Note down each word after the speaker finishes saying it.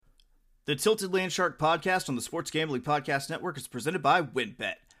The Tilted Landshark podcast on the Sports Gambling Podcast Network is presented by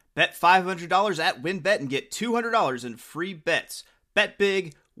WynnBET. Bet $500 at WynnBET and get $200 in free bets. Bet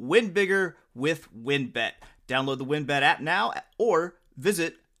big, win bigger with WynnBET. Download the WynnBET app now or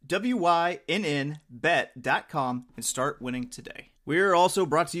visit wynnbet.com and start winning today. We are also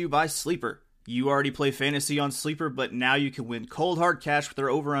brought to you by Sleeper. You already play fantasy on Sleeper, but now you can win cold hard cash with their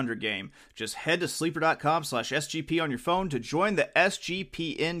over-under game. Just head to sleeper.com/SGP on your phone to join the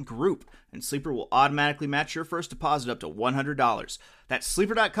SGPN group, and Sleeper will automatically match your first deposit up to $100. That's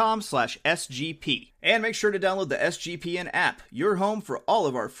sleeper.com/SGP. And make sure to download the SGPN app, your home for all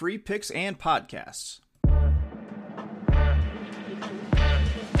of our free picks and podcasts.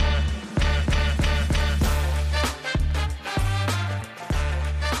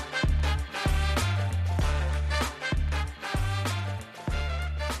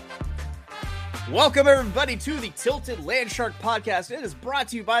 Welcome, everybody, to the Tilted Landshark podcast. It is brought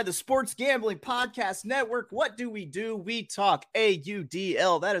to you by the Sports Gambling Podcast Network. What do? We talk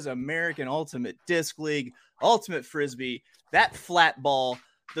AUDL. That is American Ultimate Disc League, Ultimate Frisbee, that flat ball,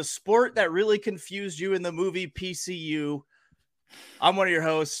 the sport that really confused you in the movie PCU. I'm one of your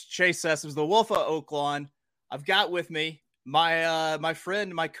hosts, Chase Sessoms, the Wolf of Oaklawn. I've got with me my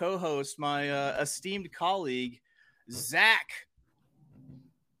friend, my co-host, my esteemed colleague, Zack.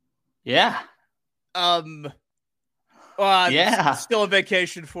 Yeah. Still on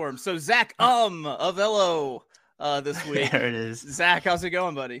vacation for him. So Zack, Avello, this week. There it is. Zack, how's it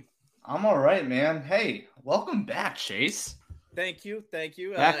going, buddy? I'm all right, man. Hey, welcome back, Chase. Thank you. Back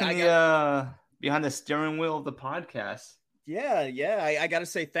behind the steering wheel of the podcast. Yeah. I got to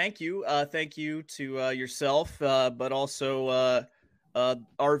say thank you. Thank you to yourself, but also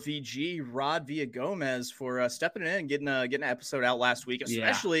RVG Rod Villagomez for stepping in and getting an episode out last week,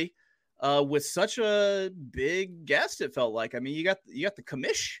 especially. Yeah. With such a big guest, it felt like. I mean, you got the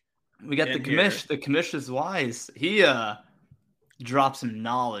commish. We got the commish. The commish is wise. He dropped some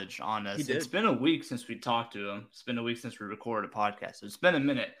knowledge on us. It's been a week since we talked to him. It's been a week since we recorded a podcast. So it's been a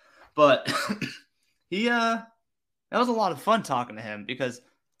minute, but that was a lot of fun talking to him because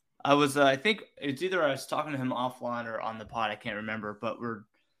I think it's either I was talking to him offline or on the pod. I can't remember, but we're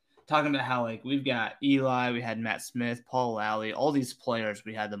talking about how we've got Eli, we had Matt Smith, Paul Lally, all these players,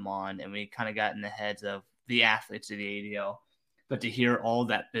 we had them on, and we kind of got in the heads of the athletes of the ADL. But to hear all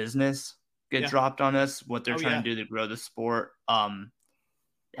that business get dropped on us, what they're trying to do to grow the sport, that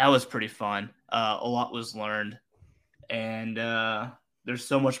was pretty fun. A lot was learned, and there's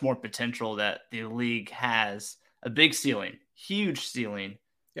so much more potential that the league has. A big ceiling, huge ceiling,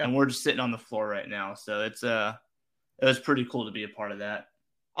 and we're just sitting on the floor right now. So it was pretty cool to be a part of that.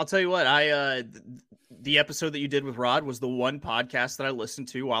 I'll tell you what, the episode that you did with Rod was the one podcast that I listened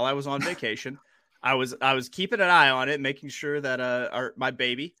to while I was on vacation. I was keeping an eye on it, making sure that our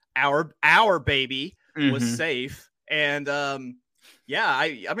baby was safe. And I'm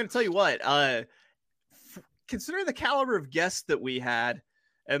going to tell you what, considering the caliber of guests that we had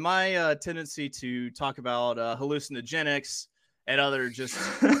and my tendency to talk about hallucinogenics and other just,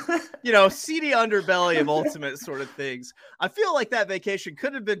 seedy underbelly of ultimate sort of things. I feel like that vacation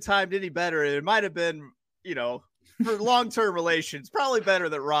couldn't have been timed any better. It might have been, for long-term relations, probably better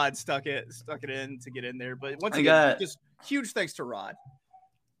that Rod stuck it in to get in there. But once again, just huge thanks to Rod.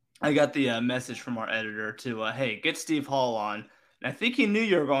 I got the message from our editor to, hey, get Steve Hall on. And I think he knew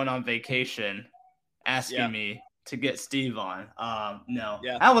you were going on vacation, asking me to get Steve on. No.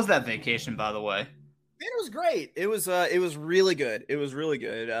 Yeah. How was that vacation, by the way? It was great. It was really good. It was really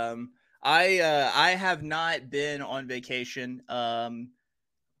good. I have not been on vacation for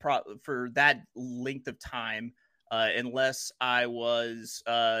that length of time unless I was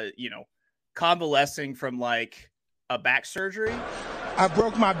convalescing from like a back surgery. I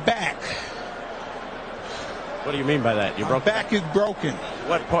broke my back. What do you mean by that? My back is broken.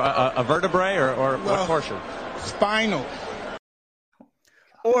 What a vertebrae or what portion? Spinal.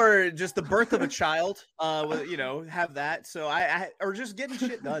 Or just the birth of a child, have that. So or just getting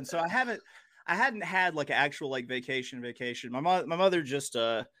shit done. So I hadn't had like an actual like vacation. My mother just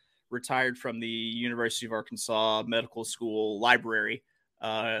retired from the University of Arkansas Medical School library,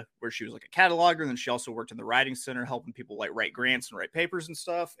 where she was like a cataloger. And then she also worked in the writing center, helping people like write grants and write papers and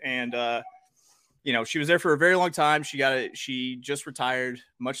stuff. And, she was there for a very long time. She just retired,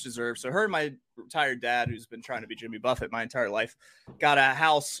 much deserved. So her and my retired dad, who's been trying to be Jimmy Buffett my entire life, got a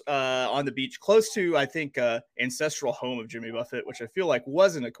house on the beach close to, I think, ancestral home of Jimmy Buffett, which I feel like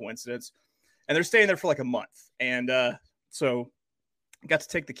wasn't a coincidence. And they're staying there for like a month. And so I got to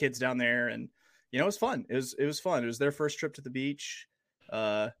take the kids down there, and it was fun. It was fun. It was their first trip to the beach.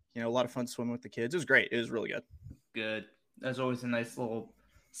 A lot of fun swimming with the kids. It was great. It was really good. Good. There's always a nice little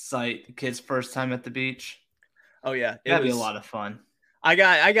sight. The kids' first time at the beach. Oh yeah, That'd be a lot of fun. I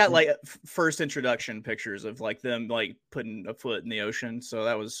got like first introduction pictures of like them like putting a foot in the ocean, so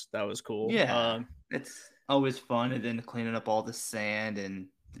that was cool. Yeah, it's always fun, and then cleaning up all the sand and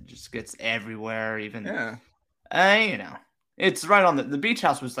it just gets everywhere. Even you know, it's right on the beach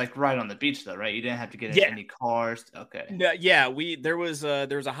house was like right on the beach though, right? You didn't have to get in any cars. Okay. No, there was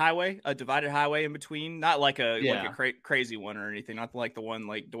a highway, a divided highway in between, not like a crazy one or anything, not like the one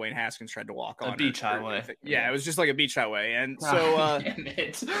like Dwayne Haskins tried to walk on. A beach highway. Yeah, it was just like a beach highway, and so damn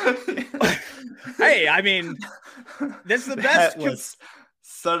it. Hey, I mean, that's the best. That was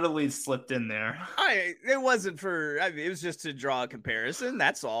subtly slipped in there. It wasn't for. I mean, it was just to draw a comparison.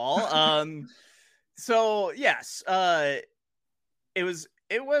 That's all. So yes,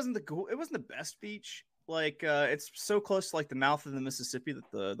 it wasn't the best beach. Like it's so close to like the mouth of the Mississippi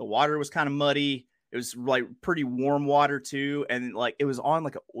that the water was kind of muddy. It was like pretty warm water too, and like it was on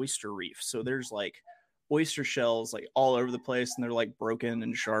like an oyster reef. So there's like oyster shells like all over the place, and they're like broken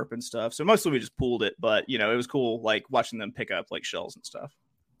and sharp and stuff. So mostly we just pulled it, but you know, it was cool like watching them pick up like shells and stuff.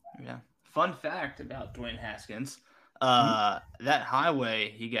 Yeah. Fun fact about Dwayne Haskins. That highway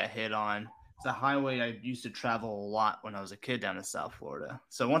he got hit on, it's a highway I used to travel a lot when I was a kid down in South Florida.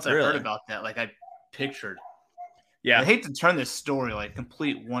 So once I heard about that, like I pictured. Yeah. I hate to turn this story like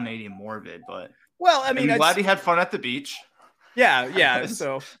complete 180 morbid, but well, I mean, I'm glad he had fun at the beach. Yeah.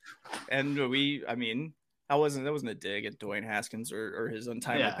 So, and that wasn't a dig at Dwayne Haskins or his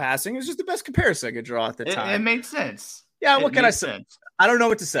untimely passing. It was just the best comparison I could draw at the time. It made sense. Yeah, what can I say? I don't know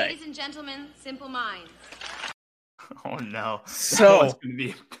what to say. Ladies and gentlemen, simple minds. Oh no! So it's gonna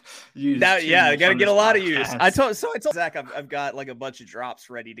be used. I gotta get a lot of use. I told Zach I've got like a bunch of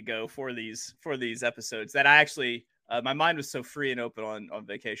drops ready to go for these episodes that I actually my mind was so free and open on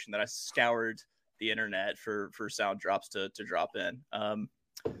vacation that I scoured the internet for sound drops to drop in.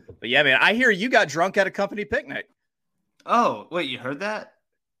 But yeah, man, I hear you got drunk at a company picnic. Oh wait, you heard that?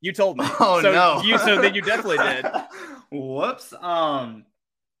 You told me. Oh no! So then you definitely did. Whoops.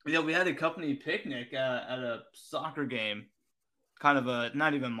 Yeah, we had a company picnic at a soccer game, kind of a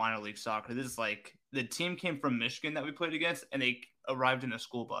not even minor league soccer. This is like the team came from Michigan that we played against, and they arrived in a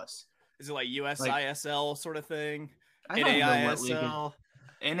school bus. Is it like USISL sort of thing? I don't know what league.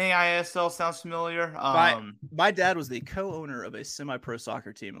 NAISL sounds familiar. My dad was the co-owner of a semi-pro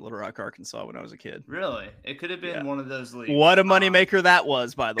soccer team at Little Rock, Arkansas when I was a kid. Really? It could have been one of those leagues. What a moneymaker that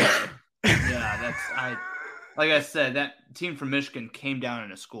was, by the way. Yeah, like I said, that team from Michigan came down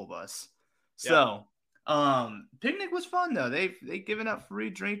in a school bus. So, picnic was fun though. They've given out free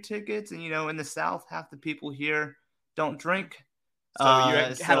drink tickets, and in the South, half the people here don't drink. So you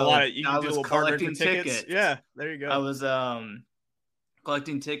had a lot of. I was collecting tickets. Yeah, there you go. I was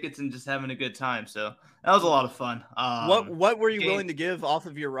collecting tickets and just having a good time. So that was a lot of fun. What were you willing to give off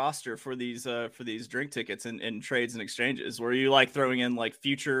of your roster for these drink tickets and trades and exchanges? Were you like throwing in like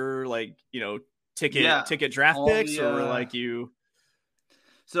future ticket draft picks or like you?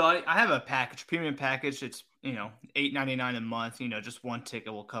 So I have a premium package. It's $8.99 a month. Just one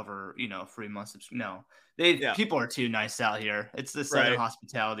ticket will cover 3 months. No, people are too nice out here. It's the Southern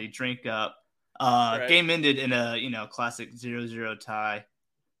hospitality. Drink up. Game ended in a classic 0-0 tie,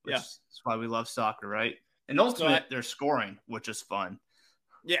 which is why we love soccer, right? And ultimately, they're scoring, which is fun.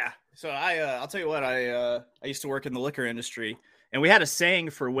 Yeah. So I'll tell you what, I used to work in the liquor industry, and we had a saying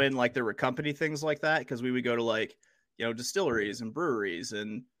for when like there were company things like that, because we would go to like distilleries and breweries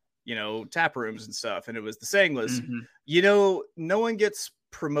and tap rooms and stuff, and the saying was, no one gets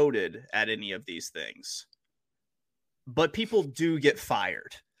promoted at any of these things, but people do get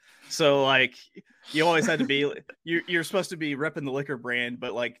fired. So like you always had to be you're supposed to be repping the liquor brand,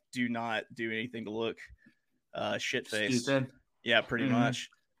 but like do not do anything to look shit faced. Yeah, pretty much.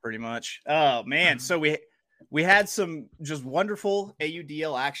 Oh man, so we had some just wonderful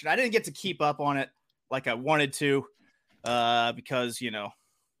AUDL action. I didn't get to keep up on it like I wanted to because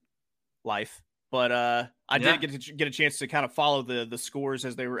life, but I did get a chance to kind of follow the scores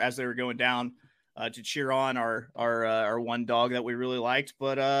as they were going down to cheer on our one dog that we really liked.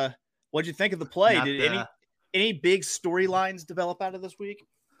 But what'd you think of the play? Did any big storylines develop out of this week?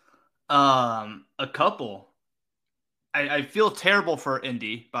 A couple. I feel terrible for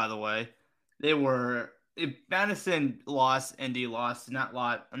Indy, by the way. Madison lost, Indy lost. Not a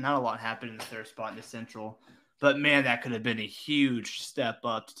lot happened in the third spot in the Central. But man, that could have been a huge step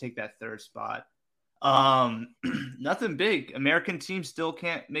up to take that third spot. Nothing big. American teams still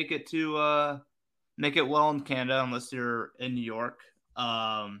can't make it well in Canada unless you're in New York.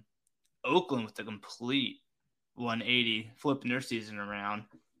 Oakland with the complete 180, flipping their season around.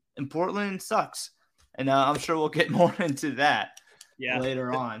 And Portland sucks. And I'm sure we'll get more into that.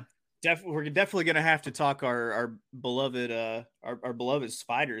 later on. We're definitely going to have to talk our beloved our beloved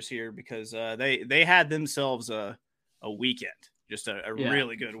Spiders here, because they had themselves a weekend, just a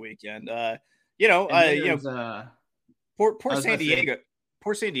really good weekend. Poor San Diego.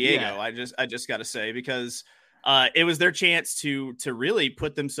 Poor San Diego. Yeah. I just got to say, because it was their chance to really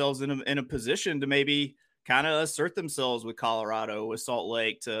put themselves in a position to maybe kind of assert themselves with Colorado, with Salt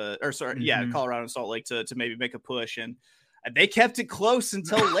Lake Colorado and Salt Lake to maybe make a push, and they kept it close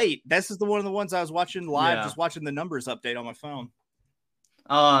until late. This is one of the ones I was watching live, just watching the numbers update on my phone.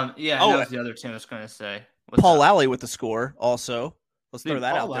 That was the other team I was going to say. Paul Lally with the score also. Let's throw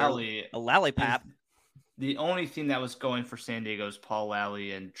that out there. A Lally pap. The only thing that was going for San Diego is Paul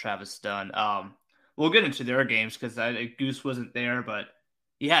Lally and Travis Dunn. We'll get into their games because Goose wasn't there, but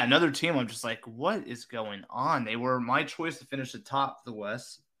yeah, another team. I'm just like, what is going on? They were my choice to finish the top of the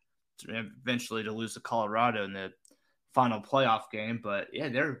West, eventually to lose to Colorado in the final playoff game. But yeah,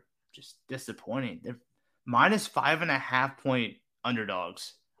 they're just disappointing. They're minus 5.5 point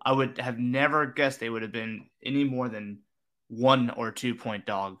underdogs. I would have never guessed they would have been any more than 1 or 2 point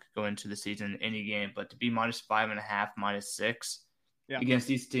dog going into the season in any game, but to be minus 5.5, minus 6 against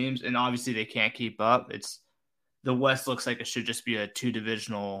these teams, and obviously they can't keep up. The West looks like it should just be a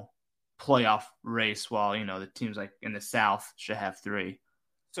 2-divisional playoff race, while the teams like in the South should have 3.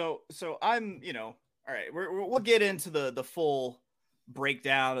 So I'm all right. We'll get into the full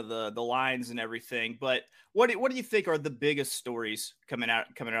breakdown of the lines and everything, but what do you think are the biggest stories coming out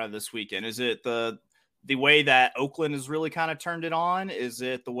of this weekend? Is it the way that Oakland has really kind of turned it on? Is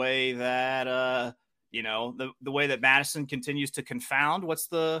it the way that the way that Madison continues to confound? What's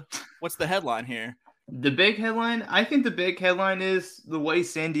the headline here? The big headline, I think the big headline is the way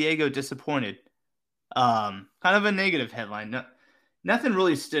San Diego disappointed. Kind of a negative headline. Nothing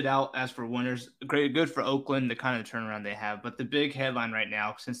really stood out as for winners. Good for Oakland, the kind of turnaround they have. But the big headline right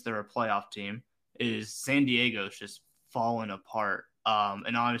now, since they're a playoff team, is San Diego's just falling apart.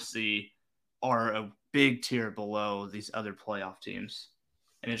 And honestly are a big tier below these other playoff teams.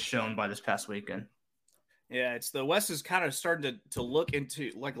 And it's shown by this past weekend. Yeah, it's the West is kind of starting to look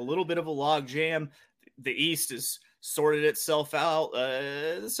into like a little bit of a log jam. The East has sorted itself out.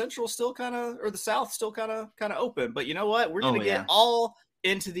 The Central still the South still kind of open. But you know what? We're going to get all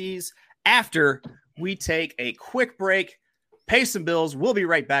into these after we take a quick break, pay some bills. We'll be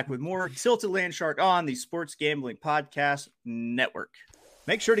right back with more Tilted Landshark on the Sports Gambling Podcast Network.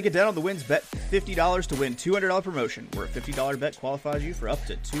 Make sure to get down on the Wins Bet $50 to win $200 promotion, where a $50 bet qualifies you for up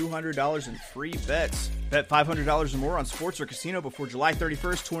to $200 in free bets. Bet $500 or more on sports or casino before July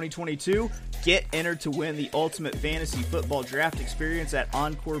 31st, 2022. Get entered to win the ultimate fantasy football draft experience at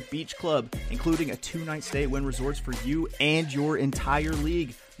Encore Beach Club, including a 2-night stay at Wynn Resorts for you and your entire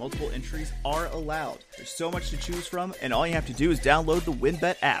league. Multiple entries are allowed. There's so much to choose from, and all you have to do is download the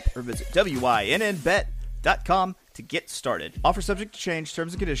WynnBet app or visit wynnbet.com to get started. Offer subject to change.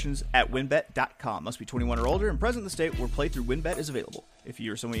 Terms and conditions at wynnbet.com. Must be 21 or older and present in the state where playthrough WynnBet is available. If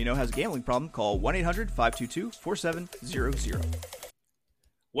you or someone you know has a gambling problem, call 1-800-522-4700.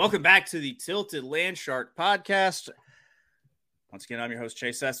 Welcome back to the Tilted Landshark Podcast. Once again, I'm your host,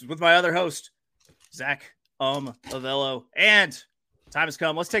 Chase Sessions, with my other host, Zack Avello. And time has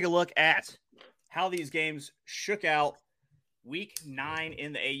come. Let's take a look at how these games shook out week 9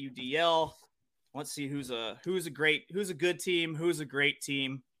 in the AUDL. Let's see who's a good team, who's a great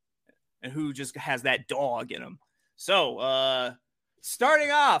team, and who just has that dog in them. So,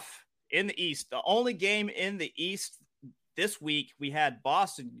 starting off in the East, the only game in the East this week, we had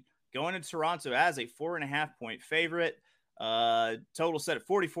Boston going to Toronto as a 4.5 point favorite. Total set at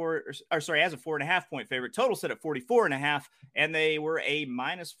 44, as a 4.5 point favorite. Total set at 44.5, and they were a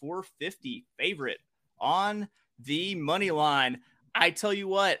minus 450 favorite on the money line. I tell you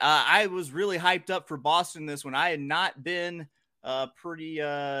what, I was really hyped up for Boston this one. I had not been pretty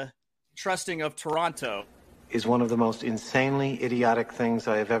trusting of Toronto. Is one of the most insanely idiotic things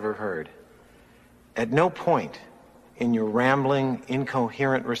I have ever heard. At no point in your rambling,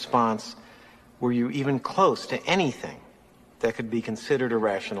 incoherent response were you even close to anything that could be considered a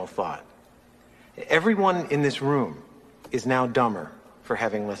rational thought. Everyone in this room is now dumber for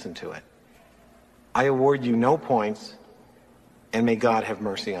having listened to it. I award you no points, and may God have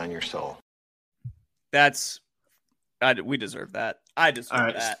mercy on your soul. We deserve that. I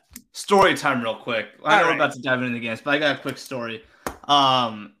deserve that. Story time real quick. I know we're about to dive into the games, but I got a quick story.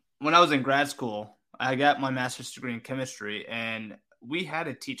 When I was in grad school, I got my master's degree in chemistry, and we had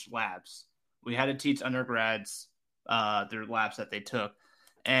to teach labs. We had to teach undergrads their labs that they took.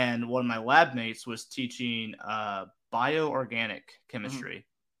 And one of my lab mates was teaching bioorganic chemistry.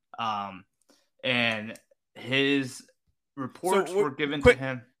 And his reports were given to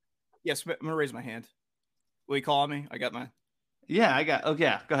him. Yes, I'm gonna raise my hand. Will you call me? I got my. Yeah, I got. Oh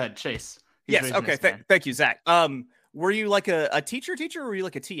yeah, go ahead, Chase. Yes. Okay. Thank you, Zach. Were you like a teacher, or were you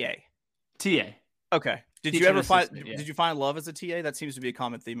like a TA? TA. Okay. Did you ever find? Did you find love as a TA? That seems to be a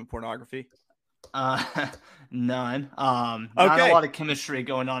common theme in pornography. None. Not a lot of chemistry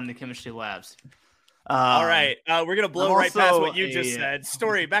going on in the chemistry labs. All right. We're gonna blow right past what you just said.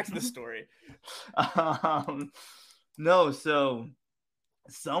 Story. Back to the story. No. So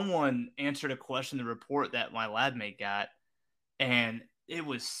someone answered a question in the report that my lab mate got, and it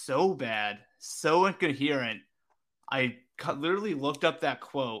was so bad, so incoherent. I literally looked up that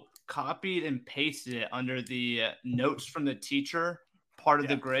quote, copied and pasted it under the notes from the teacher part of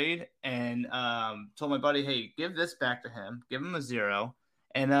the grade, and told my buddy, hey, give this back to him, give him a 0,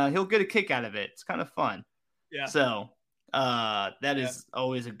 and he'll get a kick out of it. It's kind of fun. Yeah. So that is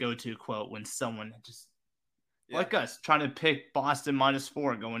always a go-to quote when someone just like us trying to pick Boston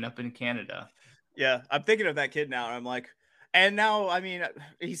 -4 going up in Canada. Yeah, I'm thinking of that kid now, and I'm like, and now, I mean,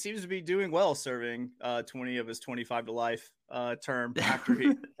 he seems to be doing well, serving 20 of his 25 to life term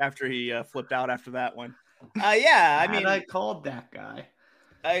after he flipped out after that one. I mean, I called that guy.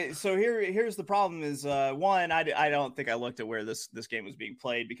 So here's the problem is one, I don't think I looked at where this game was being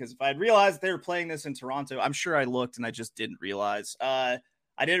played, because if I had realized they were playing this in Toronto, I'm sure I looked and I just didn't realize. I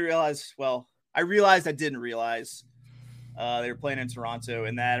realized I didn't realize they were playing in Toronto,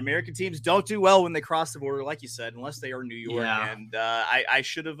 and that American teams don't do well when they cross the border, like you said, unless they are New York. Yeah. And I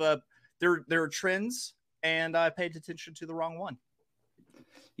should have. There are trends, and I paid attention to the wrong one.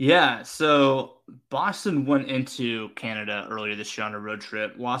 Yeah, so Boston went into Canada earlier this year on a road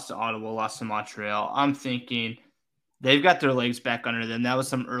trip, lost to Ottawa, lost to Montreal. I'm thinking they've got their legs back under them. That was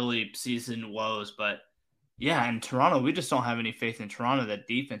some early season woes, but yeah, in Toronto, we just don't have any faith in Toronto. That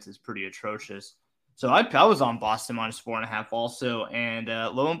defense is pretty atrocious. So I was on Boston -4.5 also, and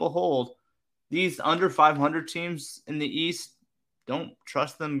lo and behold, these under 500 teams in the East, don't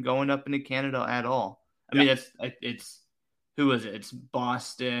trust them going up into Canada at all. I mean, it's who is it? It's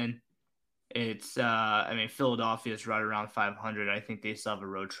Boston. It's Philadelphia is right around 500. I think they still have a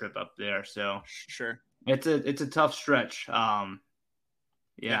road trip up there. So sure, it's a tough stretch.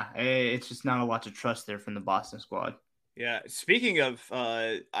 It's just not a lot to trust there from the Boston squad. Yeah. Speaking of,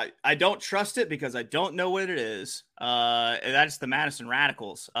 I don't trust it because I don't know what it is. And that's the Madison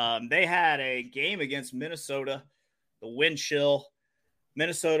Radicals. They had a game against Minnesota, the wind chill.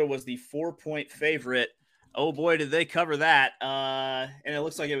 Minnesota was the 4-point favorite. Oh boy, did they cover that. And it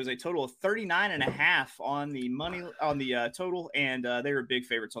looks like it was a total of 39.5 on the money on the total. And they were big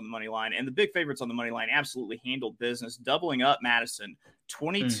favorites on the money line, and the big favorites on the money line absolutely handled business, doubling up Madison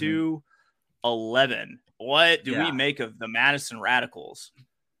 22-11. What do we make of the Madison Radicals?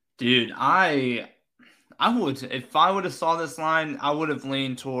 Dude, I would, if I would have saw this line, I would have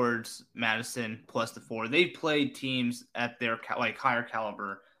leaned towards Madison plus the 4. They played teams at their higher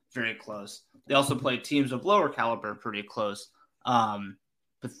caliber very close. They also played teams of lower caliber pretty close.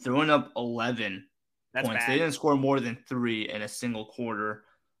 But throwing up 11 points, bad. They didn't score more than 3 in a single quarter.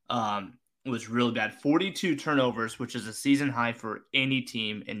 It was really bad. 42 turnovers, which is a season high for any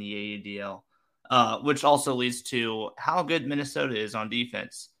team in the AUDL. Which also leads to how good Minnesota is on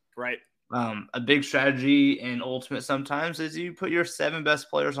defense. Right. A big strategy in Ultimate sometimes is you put your 7 best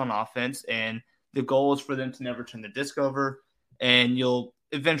players on offense, and the goal is for them to never turn the disc over, and you'll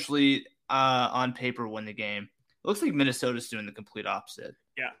eventually, on paper, win the game. It looks like Minnesota's doing the complete opposite.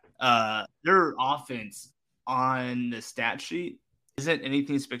 Yeah. Their offense on the stat sheet isn't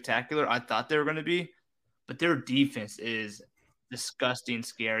anything spectacular. I thought they were going to be, but their defense is disgusting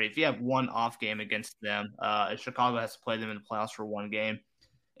scary. If you have one off game against them, Chicago has to play them in the playoffs for one game,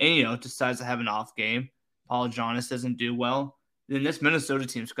 and decides to have an off game, Paul Jonas doesn't do well, then this Minnesota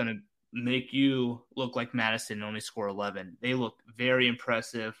team's going to make you look like Madison and only score 11. They look very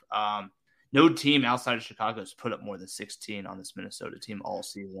impressive. No team outside of Chicago has put up more than 16 on this Minnesota team all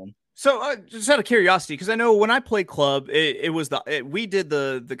season. So just out of curiosity, because I know when I played club, we did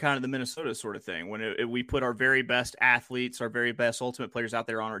the kind of the Minnesota sort of thing when we put our very best athletes, our very best ultimate players out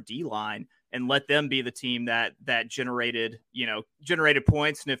there on our D line and let them be the team that generated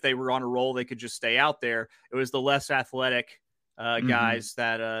points. And if they were on a roll, they could just stay out there. It was the less athletic guys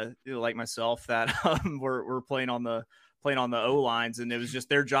that like myself that were playing on the O lines, and it was just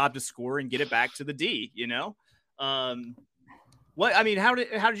their job to score and get it back to the D. What I mean, how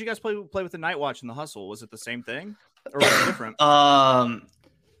did you guys play with the Night Watch and the Hustle? Was it the same thing or was it different?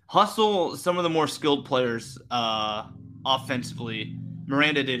 Hustle, some of the more skilled players offensively.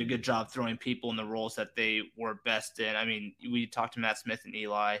 Miranda did a good job throwing people in the roles that they were best in. I mean, we talked to Matt Smith and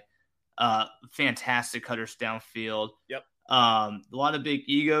Eli. Fantastic cutters downfield. Yep. A lot of big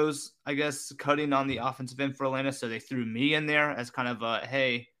egos, I guess, cutting on the offensive end for Atlanta. So they threw me in there as kind of a,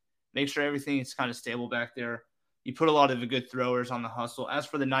 hey, make sure everything is kind of stable back there. You put a lot of good throwers on the hustle. As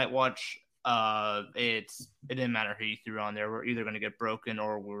for the night watch, it didn't matter who you threw on there. We're either going to get broken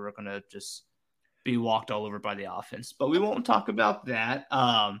or we're going to just be walked all over by the offense. But we won't talk about that.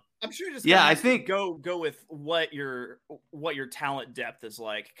 I'm sure just I think go with what your talent depth is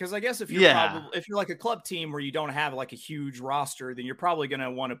like, because I guess if you're if you're like a club team where you don't have like a huge roster, then you're probably going to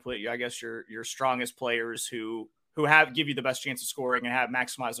want to put your strongest players who give you the best chance of scoring and have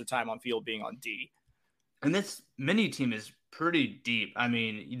maximize their time on field being on D. And this mini team is pretty deep. I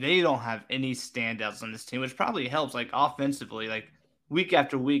mean, they don't have any standouts on this team, which probably helps. Like offensively, like week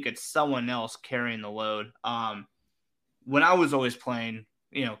after week, it's someone else carrying the load. When I was always playing,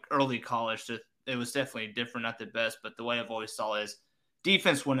 early college, it was definitely different, not the best, but the way I've always saw is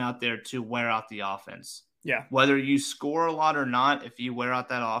defense went out there to wear out the offense. Yeah. Whether you score a lot or not, if you wear out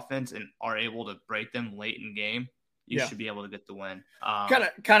that offense and are able to break them late in game, you should be able to get the win.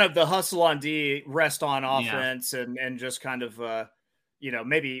 Kind of the hustle on D, rest on offense, and just kind of,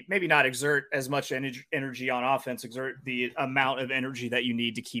 maybe not exert as much energy on offense, exert the amount of energy that you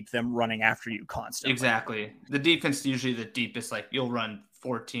need to keep them running after you constantly. Exactly. The defense is usually the deepest. Like you'll run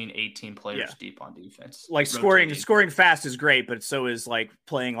 14, 18 players deep on defense. Like scoring fast is great, but so is like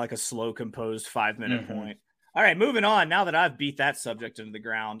playing like a slow, composed 5-minute point. All right, moving on. Now that I've beat that subject into the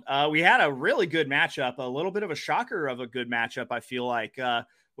ground, we had a really good matchup, a little bit of a shocker of a good matchup, I feel like,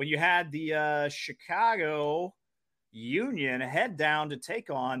 when you had the Chicago Union head down to take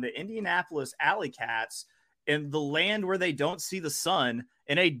on the Indianapolis Alley Cats in the land where they don't see the sun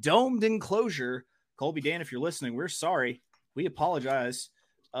in a domed enclosure. Colby, Dan, if you're listening, we're sorry. We apologize.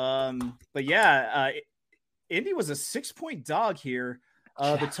 But yeah, Indy was a 6-point dog here.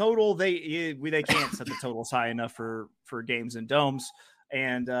 The total, they can't set the totals high enough for games in domes.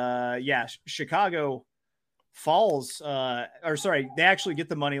 And Chicago falls, they actually get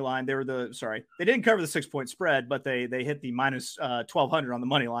the money line. They didn't cover the 6-point spread, but they hit the minus 1,200 on the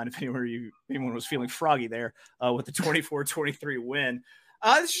money line. If anyone was feeling froggy there, with the 24-23 win.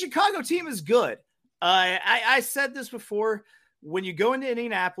 The Chicago team is good. I said this before. When you go into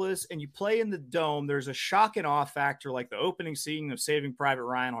Indianapolis and you play in the dome, there's a shock and awe factor, like the opening scene of Saving Private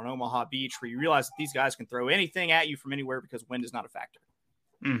Ryan on Omaha Beach, where you realize that these guys can throw anything at you from anywhere because wind is not a factor.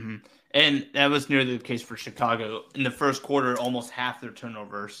 Mm-hmm. And that was nearly the case for Chicago. In the first quarter, almost half their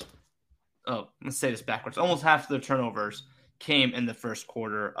turnovers. Oh, let's say this backwards. Almost half of their turnovers came in the first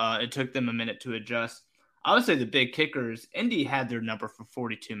quarter. It took them a minute to adjust. I would say the big kickers, Indy had their number for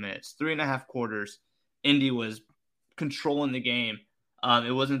 42 minutes, 3.5 quarters. Indy was controlling the game.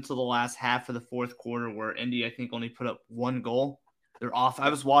 It wasn't until the last half of the fourth quarter where Indy, I think, only put up one goal. They're off. I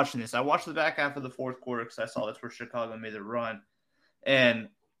was watching this. I watched the back half of the fourth quarter because I saw that's where Chicago made their run. And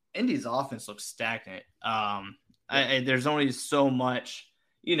Indy's offense looks stagnant. There's only so much,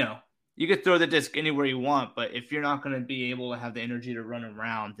 you could throw the disc anywhere you want, but if you're not going to be able to have the energy to run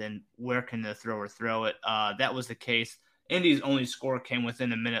around, then where can the thrower throw it? That was the case. Indy's only score came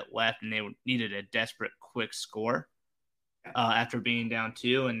within a minute left, and they needed a desperate, quick score after being down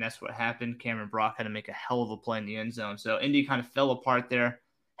 2, and that's what happened. Cameron Brock had to make a hell of a play in the end zone. So Indy kind of fell apart there,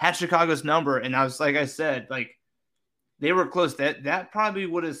 had Chicago's number, and like I said, they were close. That probably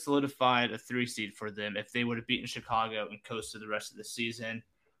would have solidified a 3 seed for them if they would have beaten Chicago and coasted the rest of the season.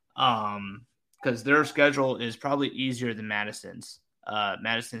 Because their schedule is probably easier than Madison's.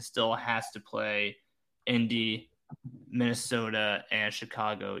 Madison still has to play Indy, Minnesota, and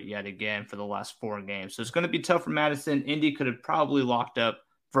Chicago yet again for the last 4 games. So it's going to be tough for Madison. Indy could have probably locked up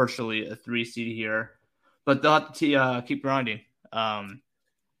virtually a 3 seed here, but they'll have to keep grinding.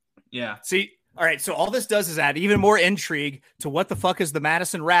 See, all right, so all this does is add even more intrigue to what the fuck is the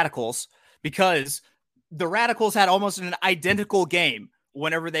Madison Radicals, because the Radicals had almost an identical game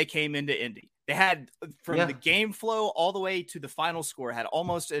whenever they came into Indy. They had, from the game flow all the way to the final score, had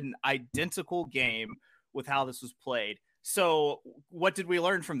almost an identical game with how this was played. So what did we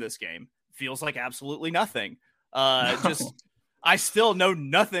learn from this game? Feels like absolutely nothing. I still know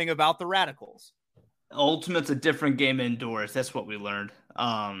nothing about the Radicals. Ultimate's a different game indoors. That's what we learned.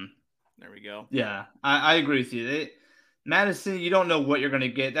 There we go. Yeah, I agree with you. Madison, you don't know what you're going to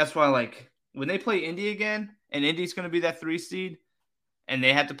get. That's why, when they play Indy again, and Indy's going to be that 3 seed, and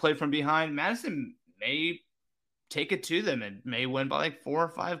they have to play from behind, Madison may take it to them and may win by 4 or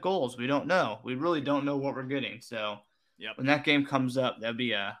 5 goals. We don't know. We really don't know what we're getting. So when that game comes up, that'd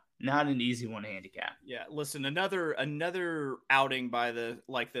be not an easy one to handicap. Yeah, listen, another outing by the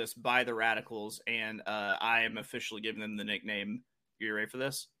Radicals, and I am officially giving them the nickname. You ready for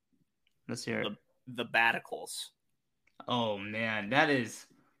this? Let's hear it. The Baticles. Oh man, that is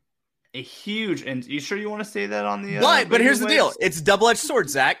a huge. And you sure you want to say that on the? But here's the deal: it's a double-edged sword,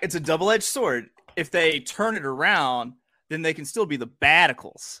 Zach. It's a double-edged sword. If they turn it around, then they can still be the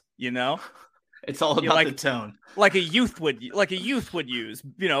Baticles. You know, it's all about the tone, like a youth would use.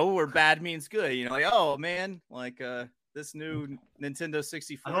 You know, where bad means good. You know, like, oh man, like this new Nintendo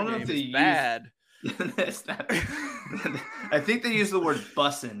 64 game is bad. I think they use the word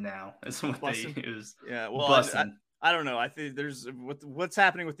bussin' now. That's what they use. Yeah, well, bussin'. I don't know. I think there's what's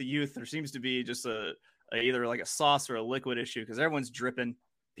happening with the youth. There seems to be just a either like a sauce or a liquid issue because everyone's dripping.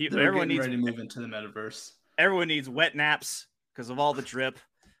 Everyone needs ready to move into the metaverse. Everyone needs wet naps because of all the drip.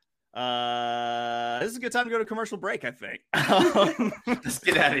 This is a good time to go to commercial break, I think. Let's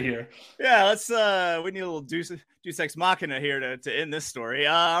get out of here. Yeah, let's we need a little Deus Ex Machina here to end this story.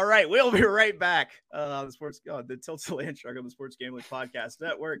 All right, we'll be right back on the Tilted Landshark on the Sports Gambling Podcast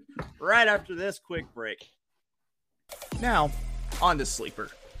Network right after this quick break. Now, on to Sleeper.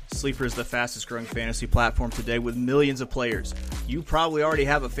 Sleeper is the fastest growing fantasy platform today with millions of players. You probably already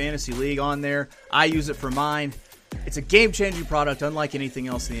have a fantasy league on there. I use it for mine. It's a game-changing product unlike anything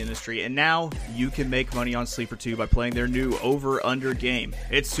else in the industry, and now you can make money on Sleeper too by playing their new over-under game.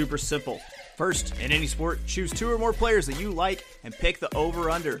 It's super simple. First, in any sport, choose 2 or more players that you like and pick the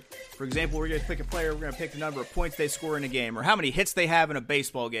over-under. For example, we're going to pick a player, we're going to pick the number of points they score in a game or how many hits they have in a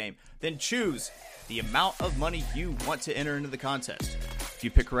baseball game. Then choose the amount of money you want to enter into the contest. If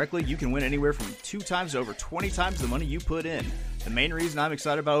you pick correctly, you can win anywhere from 2 times to over 20 times the money you put in. The main reason I'm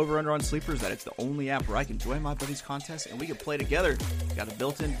excited about Over Under on Sleeper is that it's the only app where I can join my buddies' contests and we can play together. Got a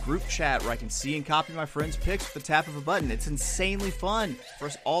built-in group chat where I can see and copy my friends' picks with the tap of a button. It's insanely fun for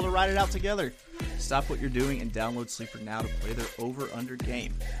us all to ride it out together. Stop what you're doing and download Sleeper now to play their Over Under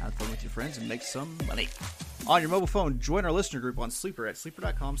game. Have fun with your friends and make some money. On your mobile phone, join our listener group on Sleeper at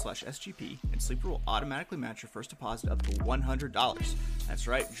sleeper.com/SGP, and Sleeper will automatically match your first deposit up to $100. That's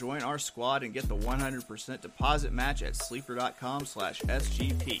right, join our squad and get the 100% deposit match at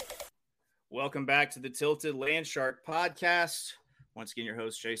sleeper.com/SGP. Welcome back to the Tilted Landshark podcast. Once again, your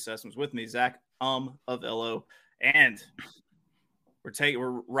host, Jay Sessoms, with me, Zack of LO, and we're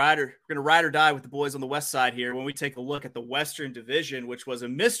gonna ride or die with the boys on the west side here when we take a look at the Western Division, which was a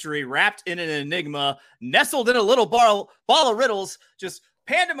mystery wrapped in an enigma, nestled in a little ball of riddles, just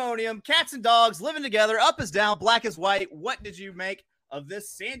pandemonium, cats and dogs living together, up is down, black is white. What did you make of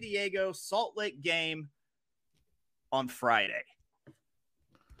this San Diego Salt Lake game on Friday?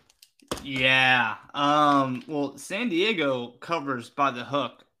 Yeah. Well, San Diego covers by the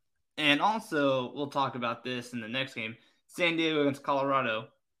hook. And also, we'll talk about this in the next game. San Diego against Colorado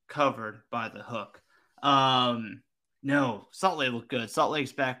covered by the hook. No, Salt Lake looked good. Salt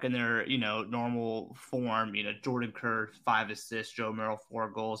Lake's back in their, normal form. Jordan Kerr, 5 assists, Joe Merrill,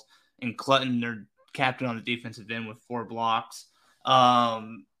 4 goals, and Clutton, their captain on the defensive end, with 4 blocks.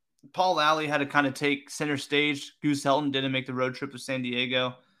 Paul Lally had to kind of take center stage. Goose Helton didn't make the road trip to San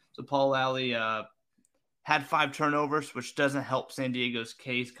Diego. So Paul Lally had 5 turnovers, which doesn't help San Diego's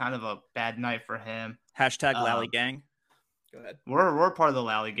case. Kind of a bad night for him. Hashtag Lally gang. Go ahead. We're part of the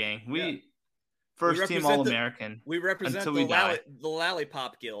Lally gang. First team All-American. We represent the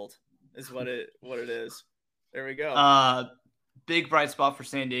Lollipop Guild is what it is. There we go. Big bright spot for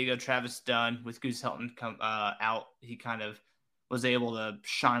San Diego. Travis Dunn with Goose Helton come out. He kind of was able to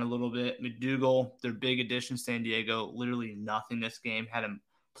shine a little bit. McDougal, their big addition, San Diego, literally nothing this game. Had a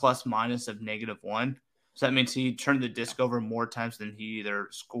plus-minus of -1. So that means he turned the disc over more times than he either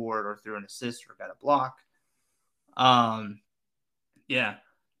scored or threw an assist or got a block. Yeah.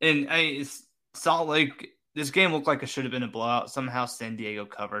 And Salt Lake, this game looked like it should have been a blowout. Somehow San Diego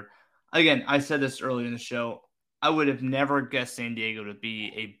covered. Again, I said this earlier in the show. I would have never guessed San Diego to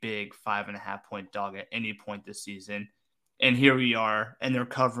be a big 5.5-point dog at any point this season. And here we are, and they're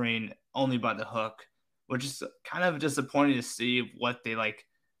covering only by the hook, which is kind of disappointing to see what they like.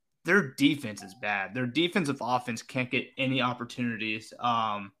 Their defense is bad. Their defensive offense can't get any opportunities.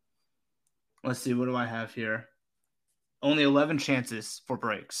 Let's see. What do I have here? Only 11 chances for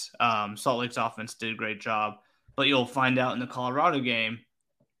breaks. Salt Lake's offense did a great job, but you'll find out in the Colorado game,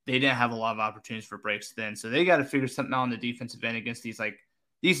 they didn't have a lot of opportunities for breaks then. So they got to figure something out on the defensive end against these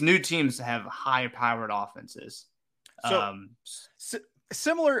new teams that have high-powered offenses.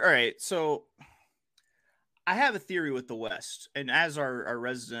 Similar. All right. So I have a theory with the West, and as our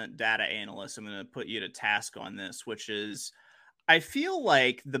resident data analyst, I'm going to put you to task on this, which is I feel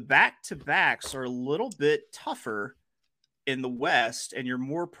like the back-to-backs are a little bit tougher in the West, and you're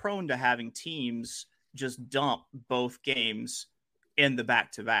more prone to having teams just dump both games in the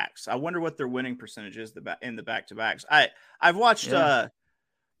back-to-backs. I wonder what their winning percentage is in the back-to-backs. I've watched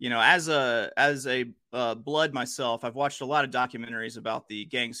as a blood myself, I've watched a lot of documentaries about the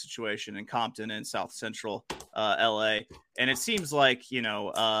gang situation in Compton and South Central LA, and it seems like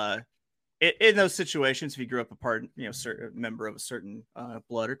in those situations, if you grew up a member of a certain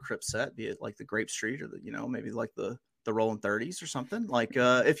blood or Crip set, be it like the Grape Street or maybe like the Rolling 30s or something, like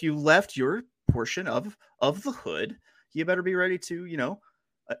if you left your portion of the hood, you better be ready to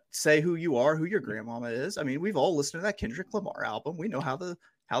say who you are, who your grandmama is. I mean, we've all listened to that Kendrick Lamar album. We know how the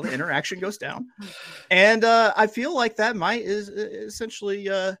interaction goes down. And I feel like that is essentially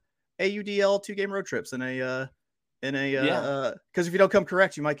AUDL 2-game road trips because if you don't come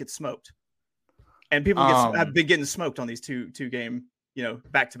correct, you might get smoked. And people have been getting smoked on these two-game,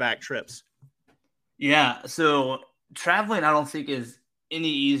 back-to-back trips. Yeah. So traveling, I don't think is any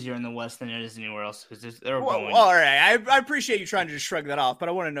easier in the West than it is anywhere else because they're going. All right. I appreciate you trying to just shrug that off, but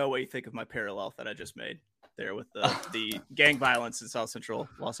I want to know what you think of my parallel that I just made there with the gang violence in South Central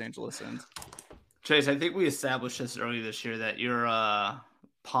Los Angeles. And Chase, I think we established this earlier this year that your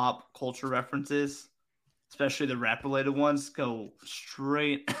pop culture references, especially the rap related ones, go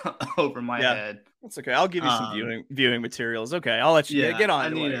straight over my head. That's okay. I'll give you some viewing materials. Okay, I'll let you get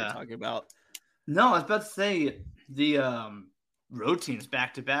on to what you're talking about. No, I was about to say the road teams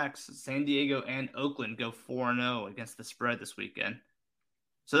back to backs, San Diego and Oakland go 4-0 against the spread this weekend.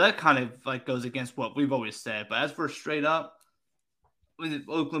 So that kind of like goes against what we've always said. But as for straight up, with the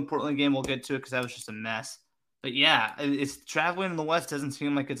Oakland-Portland game, we'll get to it because that was just a mess. But yeah, it's traveling in the West doesn't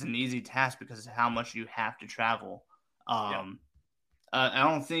seem like it's an easy task because of how much you have to travel. I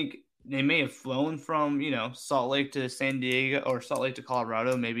don't think they may have flown from, Salt Lake to San Diego or Salt Lake to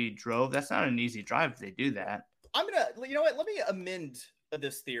Colorado, maybe drove. That's not an easy drive if they do that. I'm going to, let me amend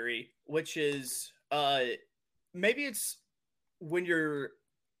this theory, which is maybe it's when you're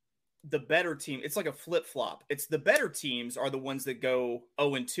the better team. It's like a flip-flop. It's the better teams are the ones that go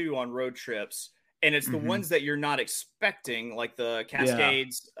 0-2 on road trips. And it's the ones that you're not expecting, like the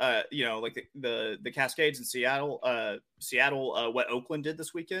Cascades, like the Cascades in Seattle, what Oakland did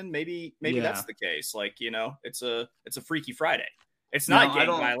this weekend. Maybe that's the case. Like, it's a Freaky Friday. It's not gang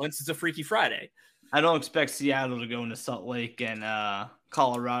violence. It's a Freaky Friday. I don't expect Seattle to go into Salt Lake and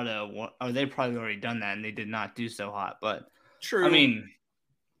Colorado. Or they probably already done that, and they did not do so hot. But true. I mean,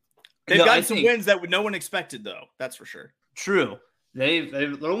 they've gotten some wins that no one expected, though. That's for sure. True.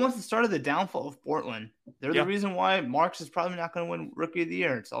 They're the ones that started the downfall of Portland. They're the reason why Marks is probably not going to win Rookie of the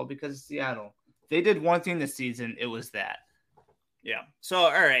Year. It's all because of Seattle. They did one thing this season. It was that. Yeah. So,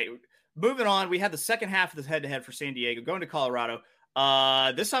 all right. Moving on. We had the second half of this head-to-head for San Diego going to Colorado.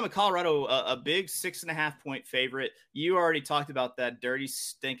 This time at Colorado, a big 6.5-point favorite. You already talked about that dirty,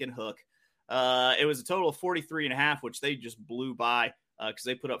 stinking hook. It was a total of 43.5, which they just blew by because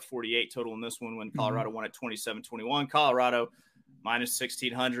they put up 48 total in this one when Colorado won at 27-21. Colorado minus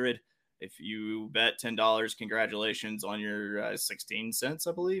 1,600. If you bet $10, congratulations on your 16 cents,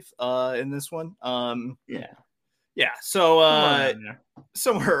 I believe, in this one. Yeah. So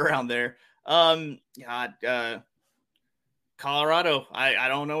somewhere around there. Colorado. I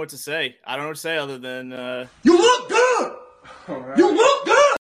don't know what to say. I don't know what to say other than you look good. Right. You look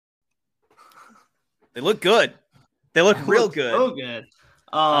good. They look good. They look real good. So good.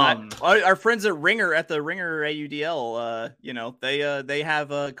 Our friends at the Ringer AUDL, they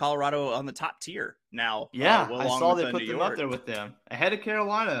have Colorado on the top tier now. Yeah, I saw they put them up there with them ahead of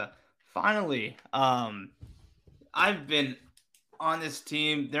Carolina. Finally, I've been on this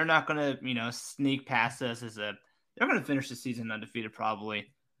team. They're not going to, sneak past us they're going to finish the season undefeated probably.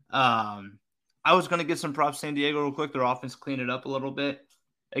 I was going to give some props to San Diego real quick. Their offense cleaned it up a little bit.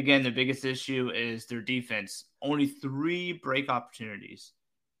 Again, the biggest issue is their defense. Only 3 break opportunities.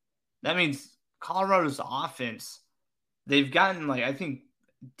 That means Colorado's offense, they've gotten I think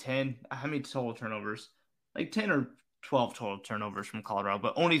 10, how many total turnovers? 10 or 12 total turnovers from Colorado,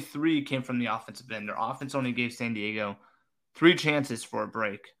 but only 3 came from the offensive end. Their offense only gave San Diego 3 chances for a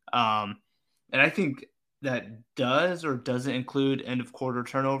break. And I think that does or doesn't include end of quarter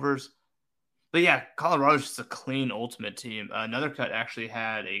turnovers. But yeah, Colorado's just a clean ultimate team. Another cut actually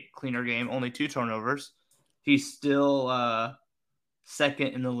had a cleaner game, only 2 turnovers. He's still second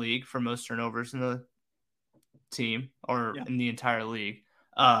in the league for most turnovers in the team or in the entire league.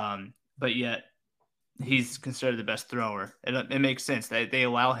 But yet he's considered the best thrower. It makes sense that they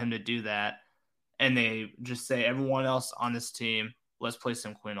allow him to do that. And they just say everyone else on this team, let's play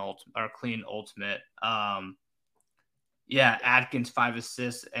some clean ultimate. Atkins 5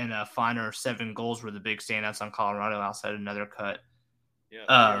 assists and Finer 7 goals were the big standouts on Colorado outside another cut.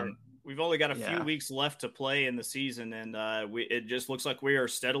 Yeah. We've only got a few weeks left to play in the season, and it just looks like we are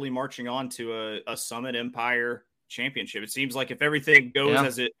steadily marching on to a Summit Empire championship. It seems like if everything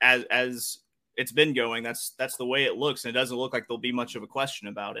goes as it's been going, that's the way it looks, and it doesn't look like there'll be much of a question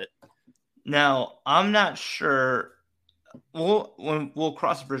about it. Now, I'm not sure. We'll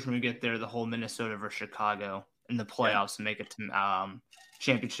cross the bridge when we get there. The whole Minnesota versus Chicago in the playoffs and make it to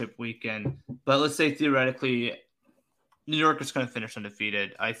championship weekend. But let's say theoretically, New York is going to finish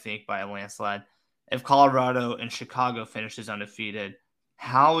undefeated, I think, by a landslide. If Colorado and Chicago finishes undefeated,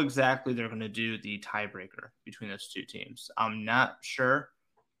 how exactly they're going to do the tiebreaker between those two teams, I'm not sure.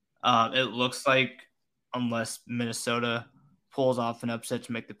 It looks like unless Minnesota pulls off an upset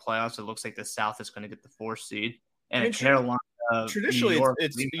to make the playoffs, it looks like the South is going to get the 4th seed. And Carolina, traditionally,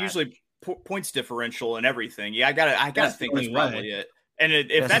 it's usually points differential and everything. Yeah, I gotta think that's probably it. And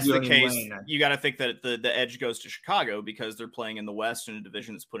if that's the case, you got to think that the edge goes to Chicago because they're playing in the West in a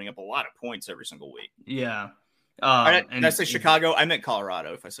division that's putting up a lot of points every single week. Yeah. Did I say Chicago? I meant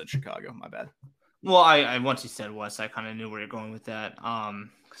Colorado. If I said Chicago, my bad. Well, I once you said West, I kind of knew where you're going with that.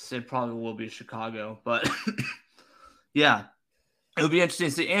 Because it probably will be Chicago, but yeah, it'll be interesting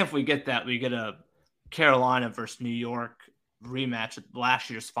to see. And if we get that, we get a Carolina versus New York rematch at last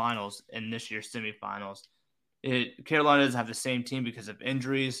year's finals and this year's semifinals. Carolina doesn't have the same team because of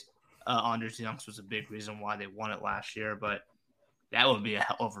injuries. Anders Youngst was a big reason why they won it last year, but that would be a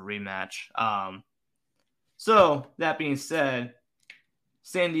hell of a rematch. So that being said,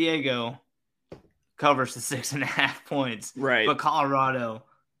 San Diego covers the 6.5 points, right? But Colorado,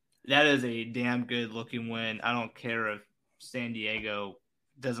 that is a damn good looking win. I don't care if San Diego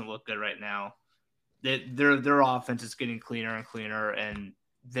doesn't look good right now. Their offense is getting cleaner and cleaner, and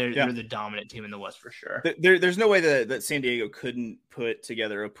they're the dominant team in the West for sure. There's no way that San Diego couldn't put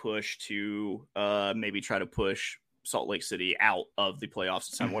together a push to maybe try to push Salt Lake City out of the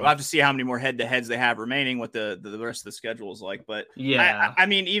playoffs at some point. We'll have to see how many more head-to-heads they have remaining, what the rest of the schedule is like. But yeah, I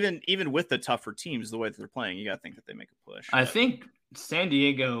mean, even with the tougher teams, the way that they're playing, you got to think that they make a push. I think San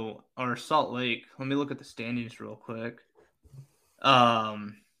Diego or Salt Lake. Let me look at the standings real quick. They're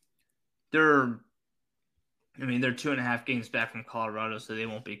 2.5 games back from Colorado, so they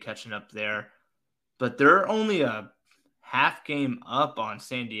won't be catching up there. But they're only a half game up on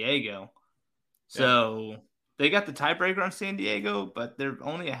San Diego. So they got the tiebreaker on San Diego, but they're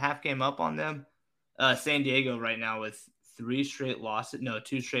only a half game up on them. San Diego right now with 2 straight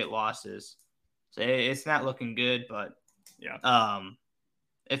losses. So it's not looking good, but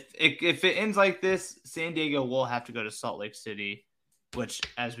if it ends like this, San Diego will have to go to Salt Lake City, which,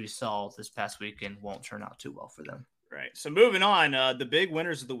 as we saw this past weekend, won't turn out too well for them. Right. So moving on, the big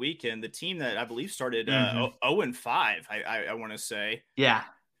winners of the weekend, the team that I believe started 0-5, I want to say. Yeah.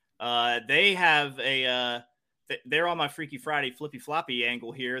 They have they're on my Freaky Friday flippy floppy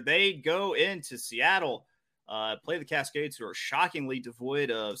angle here. They go into Seattle, play the Cascades, who are shockingly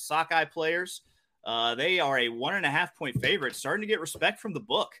devoid of sockeye players. They are a 1.5 point favorite, starting to get respect from the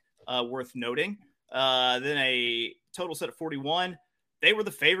book, worth noting. Then a total set of 41. They were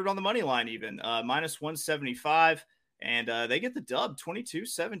the favorite on the money line, even minus 175, and they get the dub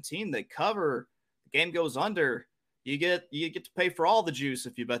 22-17. They cover. The game goes under. You get to pay for all the juice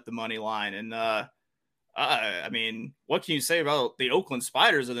if you bet the money line. And I mean, what can you say about the Oakland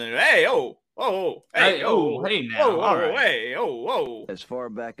Spiders? And then hey now. As far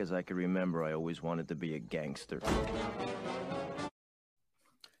back as I can remember, I always wanted to be a gangster.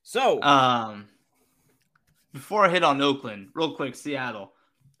 So, before I hit on Oakland, real quick, Seattle.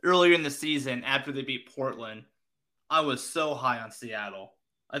 Earlier in the season, after they beat Portland, I was so high on Seattle.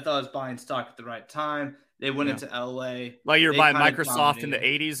 I thought I was buying stock at the right time. They went into LA. Like you're buying Microsoft in the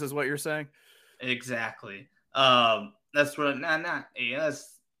 80s is what you're saying? Exactly. That's what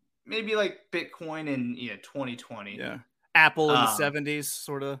that's maybe like Bitcoin in 2020. Yeah. Apple in the 70s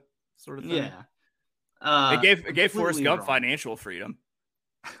sort of thing. Yeah. It gave Forrest Gump financial freedom.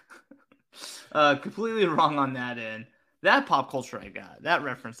 Completely wrong on that end. That pop culture I got, that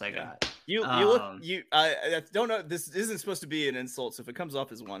reference I got. I don't know. This isn't supposed to be an insult, so if it comes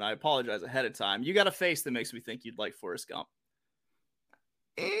off as one, I apologize ahead of time. You got a face that makes me think you'd like Forrest Gump.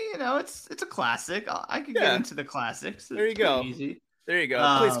 It's a classic. I could get into the classics. There you go. Easy. There you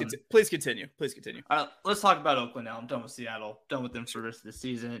go. Please continue. All right, let's talk about Oakland now. I'm done with Seattle. Done with them for the rest of the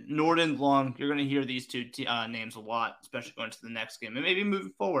season. Norden, Long. You're going to hear these two names a lot, especially going to the next game and maybe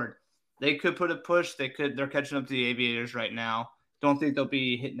moving forward. They could put a push. They're catching up to the Aviators right now. Don't think they'll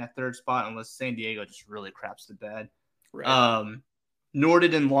be hitting that 3rd spot unless San Diego just really craps the bed. Right.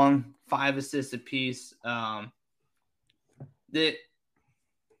 Norden and Long, 5 assists apiece. This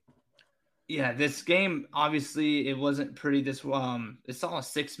game, obviously, it wasn't pretty. It saw a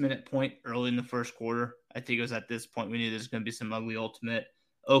 6-minute point early in the first quarter. I think it was at this point we knew there's going to be some ugly ultimate.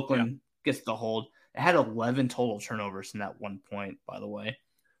 Oakland gets the hold. It had 11 total turnovers in that one point, by the way.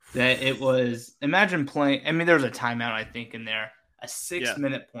 That it was, imagine playing, I mean, there was a timeout, I think, in there, a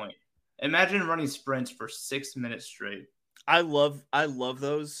 6-minute point. Imagine running sprints for 6 minutes straight. I love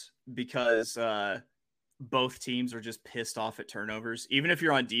those because both teams are just pissed off at turnovers. Even if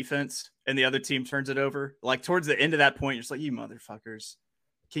you're on defense and the other team turns it over, like towards the end of that point, you're just like, you motherfuckers,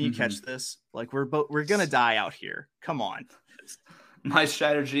 can you catch this? Like we're gonna die out here. Come on. My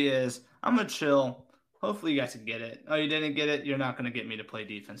strategy is I'm gonna chill. Hopefully you guys can get it. Oh, you didn't get it? You're not gonna get me to play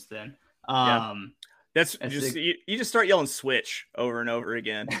defense then. That's just you just start yelling switch over and over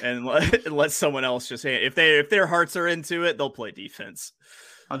again and let someone else just if their hearts are into it, they'll play defense.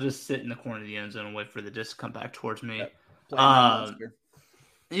 I'll just sit in the corner of the end zone and wait for the disc to come back towards me.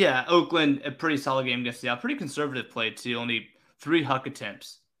 Yeah, Oakland, a pretty solid game against Seattle. Pretty conservative play too. Only 3 huck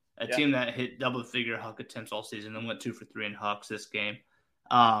attempts. A team that hit double-figure huck attempts all season and went 2 for 3 in hucks this game.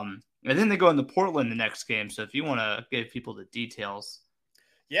 And then they go into Portland the next game. So if you want to give people the details,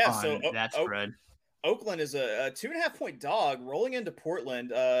 so that spread. Oakland is a 2.5-point dog rolling into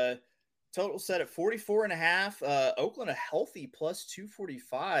Portland. Total set at 44.5. Oakland a healthy plus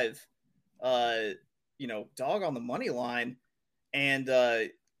 245. Dog on the money line. And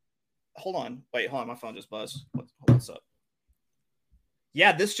hold on, my phone just buzzed. What's up?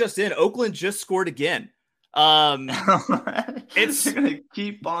 Yeah, this just in. Oakland just scored again. It's gonna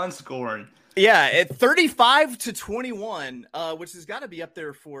keep on scoring. Yeah, at 35-21, which has got to be up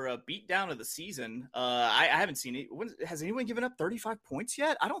there for a beatdown of the season. I haven't seen it. Has anyone given up 35 points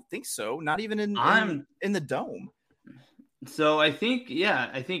yet? I don't think so. Not even in the dome. So I think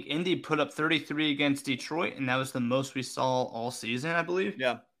Indy put up 33 against Detroit, and that was the most we saw all season, I believe.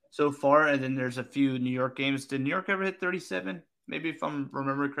 Yeah. So far, and then there's a few New York games. Did New York ever hit 37? Maybe if I'm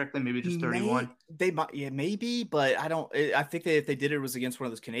remembering correctly, maybe just 31. They might, maybe, but I don't. I think if they did, it was against one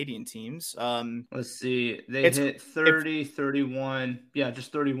of those Canadian teams. Let's see, they hit 30, 31,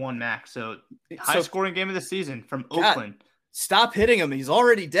 just 31 max. So high scoring game of the season from Oakland. Stop hitting him; he's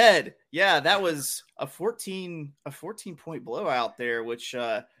already dead. Yeah, that was a 14-point blowout there, which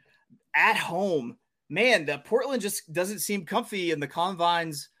at home, man, Portland just doesn't seem comfy in the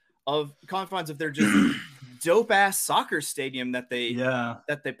confines of their just dope ass soccer stadium that they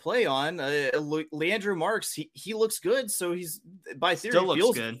play on. Leandro Marks, he looks good, so he's by theory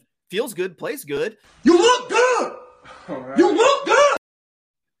feels good, plays good. You look good. Right. You look good.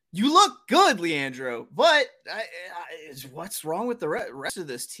 You look good, Leandro. But what's wrong with the rest of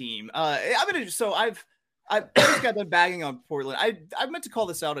this team? I've just got done bagging on Portland. I meant to call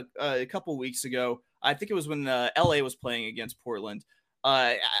this out a couple weeks ago. I think it was when LA was playing against Portland.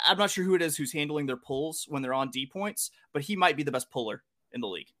 I'm not sure who it is who's handling their pulls when they're on D points, but he might be the best puller in the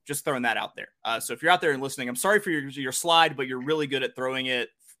league. Just throwing that out there. So if you're out there and listening, I'm sorry for your slide, but you're really good at throwing it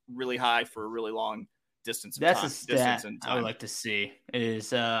really high for a really long distance. That's a stat I would like to see is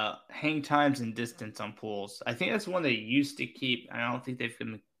hang times and distance on pulls. I think that's one they used to keep. I don't think they've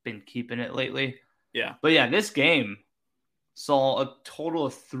been keeping it lately. Yeah. But yeah, this game saw a total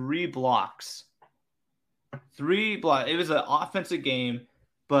of 3 blocks. 3 blocks. It was an offensive game,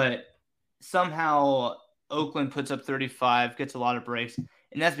 but somehow Oakland puts up 35, gets a lot of breaks.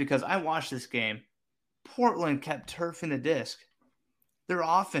 And that's because I watched this game. Portland kept turfing the disc. Their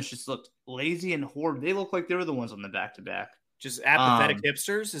offense just looked lazy and horrible. They looked like they were the ones on the back-to-back. Just apathetic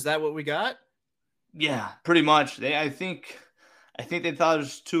hipsters? Is that what we got? Yeah, pretty much. I think they thought it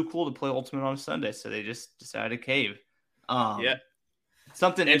was too cool to play Ultimate on Sunday, so they just decided to cave.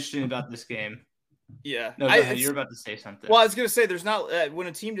 Something interesting about this game. Yeah. No, you're about to say something. Well, I was going to say there's not when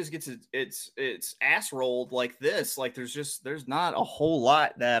a team just gets its ass rolled like this, like there's not a whole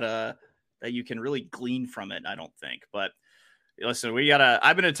lot that you can really glean from it, I don't think. But listen,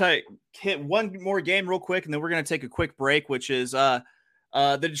 I'm going to hit one more game real quick, and then we're going to take a quick break, which is the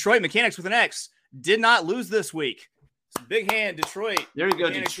Detroit Mechanics with an X did not lose this week. Big hand, Detroit. There you go,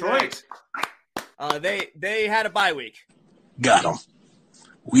 Detroit. They had a bye week. Got them.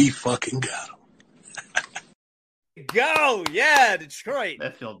 We fucking got them. Go, yeah, Detroit.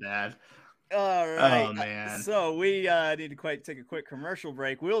 That felt bad. All right. Oh man. So we need to take a quick commercial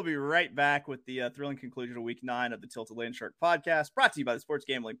break. We'll be right back with the thrilling conclusion of Week 9 of the Tilted Landshark podcast, brought to you by the Sports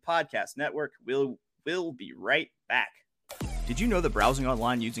Gambling Podcast Network. We'll be right back. Did you know that browsing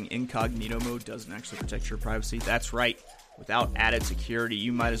online using incognito mode doesn't actually protect your privacy? That's right. Without added security,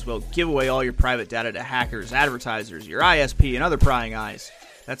 you might as well give away all your private data to hackers, advertisers, your ISP, and other prying eyes.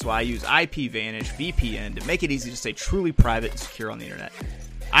 That's why I use IPVanish VPN to make it easy to stay truly private and secure on the internet.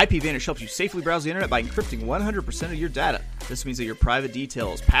 IPVanish helps you safely browse the internet by encrypting 100% of your data. This means that your private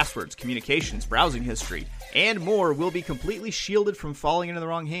details, passwords, communications, browsing history, and more will be completely shielded from falling into the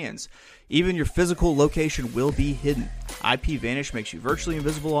wrong hands. Even your physical location will be hidden. IPVanish makes you virtually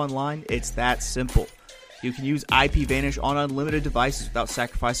invisible online. It's that simple. You can use IPVanish on unlimited devices without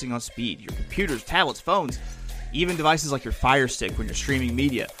sacrificing on speed. Your computers, tablets, phones, even devices like your Fire Stick when you're streaming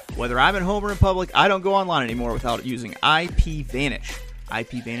media. Whether I'm at home or in public, I don't go online anymore without using IPVanish.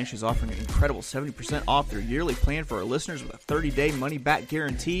 IPVanish is offering an incredible 70% off their yearly plan for our listeners with a 30-day money-back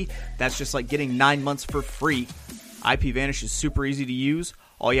guarantee. That's just like getting 9 months for free. IPVanish is super easy to use.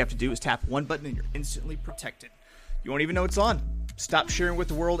 All you have to do is tap one button and you're instantly protected. You won't even know it's on. Stop sharing with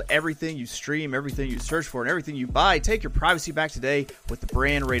the world everything you stream, everything you search for, and everything you buy. Take your privacy back today with the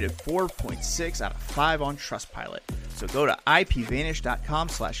brand rated 4.6 out of 5 on Trustpilot. So go to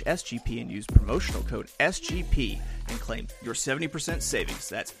ipvanish.com/SGP and use promotional code SGP and claim your 70% savings.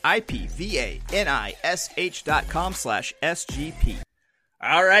 That's ipvanish.com/SGP.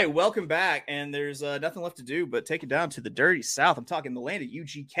 All right, welcome back. And there's nothing left to do but take it down to the dirty South. I'm talking the land of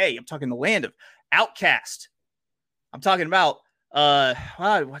UGK. I'm talking the land of Outcast. I'm talking about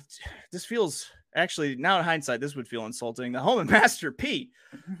this feels actually, now in hindsight, this would feel insulting. The home of Master P,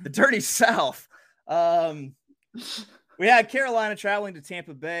 the dirty South. We had Carolina traveling to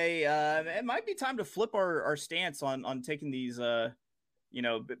Tampa Bay. It might be time to flip our stance on taking these,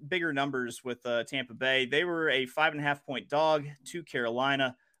 bigger numbers with Tampa Bay. They were a 5.5 point dog to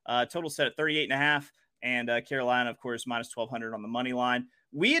Carolina. Total set at 38.5, and Carolina, of course, minus 1,200 on the money line.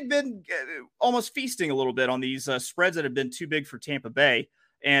 We had been almost feasting a little bit on these spreads that have been too big for Tampa Bay.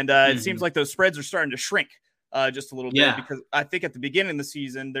 And it seems like those spreads are starting to shrink just a little bit, because I think at the beginning of the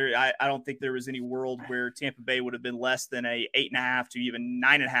season, I don't think there was any world where Tampa Bay would have been less than a 8.5 to even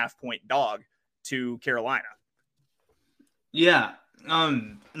 9.5 point dog to Carolina. Yeah.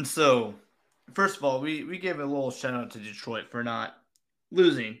 And so, first of all, we gave a little shout out to Detroit for not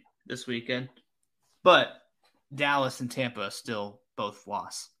losing this weekend, but Dallas and Tampa still both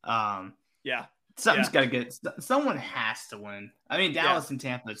lost. Something's got to get. Someone has to win. I mean, Dallas and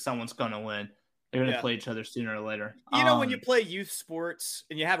Tampa, someone's going to win. They're going to play each other sooner or later. When you play youth sports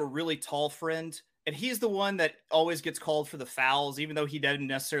and you have a really tall friend, and he's the one that always gets called for the fouls, even though he doesn't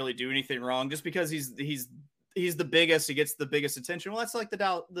necessarily do anything wrong, just because he's the biggest, he gets the biggest attention. Well, that's like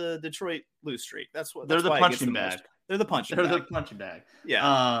the Detroit lose streak. They're the punching bag. They're the punching bag.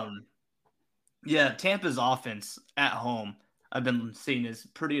 Yeah. Tampa's offense at home, I've been seeing, is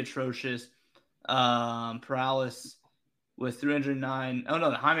pretty atrocious. Perales with 309. Oh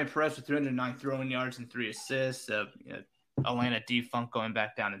no, Jaime Perez with 309 throwing yards and 3 assists. Atlanta defunct going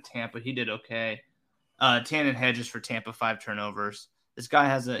back down to Tampa. He did okay. Tannen Hedges for Tampa, 5 turnovers. This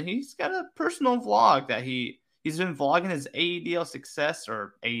guy he's got a personal vlog that he's been vlogging his AUDL success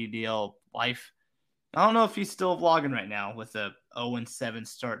or AUDL life. I don't know if he's still vlogging right now with a 0-7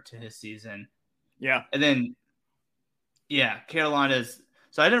 start to his season. Yeah. And then, Carolina's.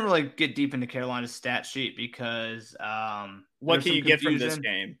 So I didn't really get deep into Carolina's stat sheet because what can you get from this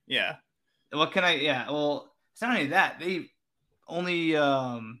game? Yeah. What can I? Yeah. Well, it's not only that, they only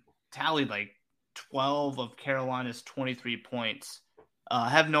tallied like 12 of Carolina's 23 points. I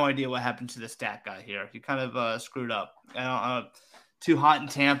have no idea what happened to the stat guy here. He kind of screwed up. Too hot in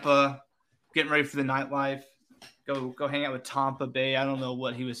Tampa, getting ready for the nightlife. Go hang out with Tampa Bay. I don't know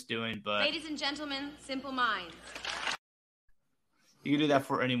what he was doing, but ladies and gentlemen, simple minds. You can do that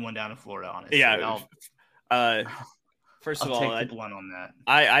for anyone down in Florida, honestly. Yeah. First of all, take the blunt on that.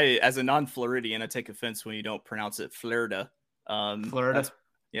 I as a non-Floridian, I take offense when you don't pronounce it Florida. Florida.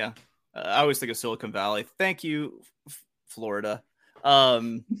 I always think of Silicon Valley. Thank you, Florida.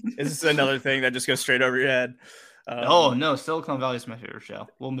 Is this another thing that just goes straight over your head? No, Silicon Valley is my favorite show.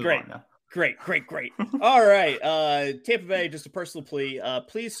 We'll move on now. Great. All right. Tampa Bay, just a personal plea.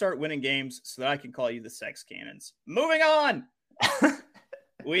 Please start winning games so that I can call you the sex cannons. Moving on.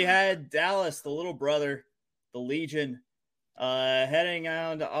 We had Dallas, the little brother, the Legion, heading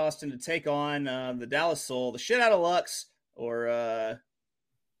on to Austin to take on the Dallas Soul, the shit out of Lux, or I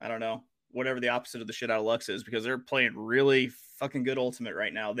don't know, whatever the opposite of the shit out of Lux is, because they're playing really fucking good Ultimate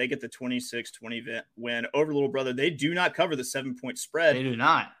right now. They get the 26-20 win over little brother. They do not cover the 7-point spread. They do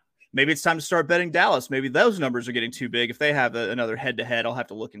not. Maybe it's time to start betting Dallas. Maybe those numbers are getting too big. If they have another head-to-head, I'll have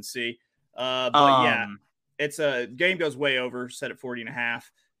to look and see. It's a game goes way over, set at 40.5.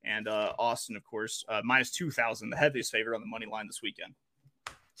 And Austin, of course, minus 2,000, the heaviest favorite on the money line this weekend.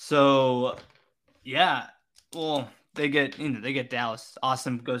 So, well, they get Dallas.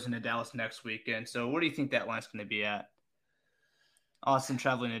 Austin goes into Dallas next weekend. So, what do you think that line's going to be at? Austin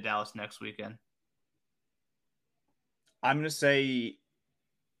traveling to Dallas next weekend. I'm going to say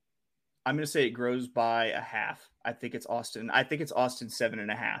I'm going to say it grows by a half. I think it's Austin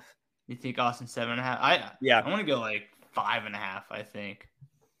 7.5. You think Austin 7.5? I want to go like 5.5. I think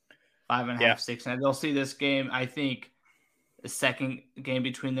 5.5, 6. And they'll see this game. I think the second game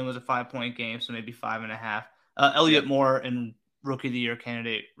between them was a 5-point game, so maybe 5.5. Elliot Moore and Rookie of the Year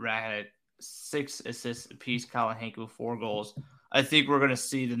candidate had 6 assists apiece. Colin Hank with 4 goals. I think we're going to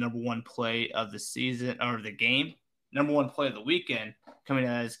see the number one play of the season or the game, number one play of the weekend coming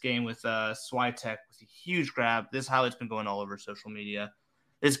out of this game with Swiatek with a huge grab. This highlight's been going all over social media.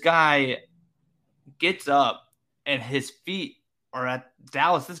 This guy gets up and his feet are at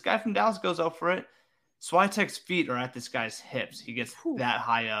Dallas. This guy from Dallas goes up for it. Swiatek's feet are at this guy's hips. He gets that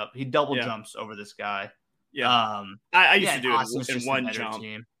high up. He double jumps over this guy. Yeah. I used to do it in one jump.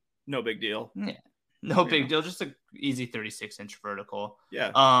 Team. No big deal. Yeah. No big deal. Just an easy 36-inch vertical.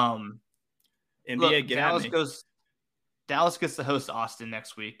 Yeah. NBA, look, Dallas gets to host Austin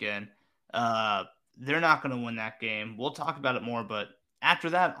next weekend. They're not going to win that game. We'll talk about it more, but after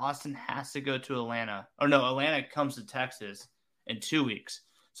that, Austin has to go to Atlanta. Or no, Atlanta comes to Texas in 2 weeks.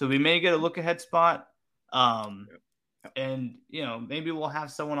 So we may get a look-ahead spot. And, maybe we'll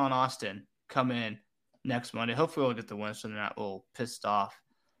have someone on Austin come in next Monday. Hopefully we'll get the win so they're not a little pissed off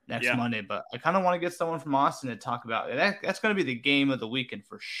next Monday. But I kind of want to get someone from Austin to talk about it. That's going to be the game of the weekend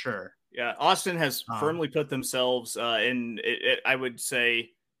for sure. Yeah, Austin has firmly put themselves in. I would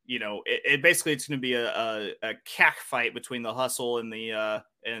say, basically it's going to be a cack fight between the hustle and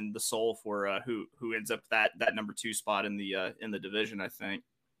the soul for who ends up that number 2 spot in the division. I think.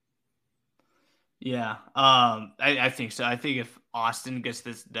 Yeah, I think so. I think if Austin gets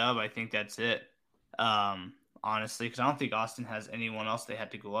this dub, I think that's it. Honestly, because I don't think Austin has anyone else they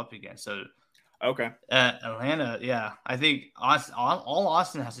had to go up against. So. Okay. Atlanta, yeah. I think all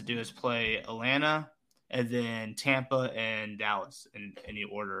Austin has to do is play Atlanta and then Tampa and Dallas in any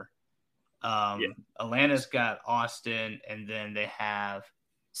order. Atlanta's got Austin, and then they have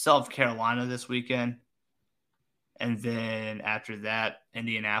South Carolina this weekend. And then after that,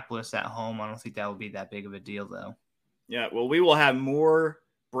 Indianapolis at home. I don't think that would be that big of a deal, though. Yeah, well, we will have more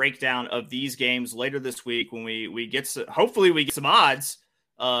breakdown of these games later this week when we get hopefully we get some odds.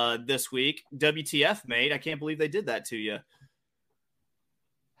 This week, WTF, mate. I can't believe they did that to you.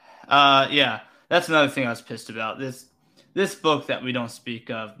 Yeah, that's another thing I was pissed about. This book that we don't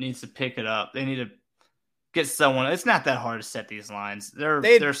speak of needs to pick it up. They need to get someone. It's not that hard to set these lines. They're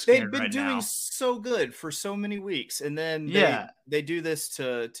scared they've been right doing now. So good for so many weeks, and then they do this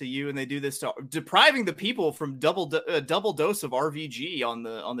to you, and they do this to depriving the people from double dose of RVG on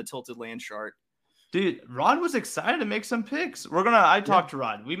the Tilted Landshark. Dude, Rod was excited to make some picks. I talked to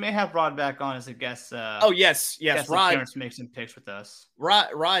Rod. We may have Rod back on as a guest. Yes. Rod to make some picks with us.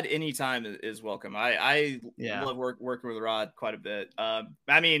 Rod anytime is welcome. I love working with Rod quite a bit.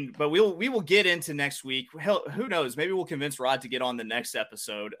 But we will get into next week. Hell, who knows? Maybe we'll convince Rod to get on the next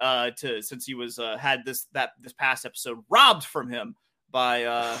episode. Since he was had this past episode robbed from him by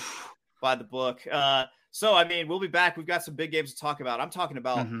the book. So, we'll be back. We've got some big games to talk about. I'm talking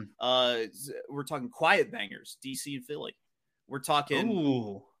about, we're talking quiet bangers, DC and Philly. We're talking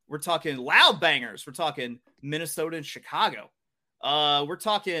loud bangers. We're talking Minnesota and Chicago. We're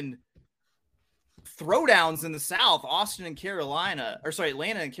talking throwdowns in the South,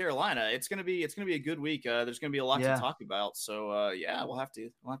 Atlanta and Carolina. It's going to be a good week. There's going to be a lot to talk about. So, we'll have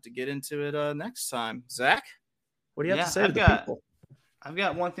to get into it next time. Zach, what do you have to say to the people? I've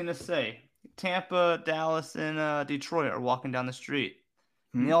got one thing to say. Tampa, Dallas, and Detroit are walking down the street.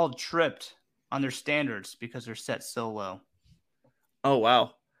 And they all tripped on their standards because they're set so low. Oh,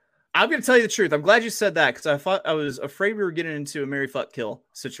 wow. I'm going to tell you the truth. I'm glad you said that because I was afraid we were getting into a Marry, Fuck, Kill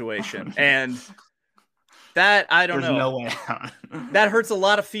situation. And that, I don't know. No way out. That hurts a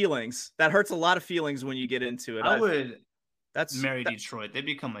lot of feelings. That hurts a lot of feelings when you get into it. I would marry Detroit. They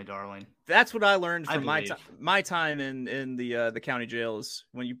become my darling. That's what I learned from my time in the county jails.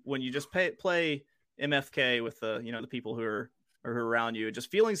 When you just play MFK with the people who are around you,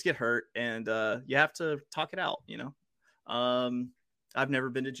 just feelings get hurt, and you have to talk it out. I've never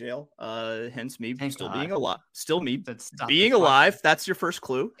been to jail, hence me still being alive. Still me being alive. That's your first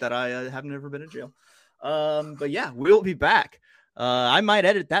clue that I have never been to jail. But yeah, we'll be back. I might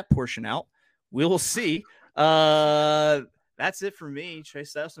edit that portion out. We will see. That's it for me,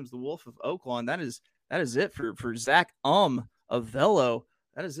 Chase Sessoms, the Wolf of Oaklawn. That is it for Zack of Velo.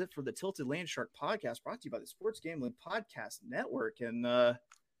 That is it for the Tilted Landshark podcast, brought to you by the Sports Gambling Podcast Network. And I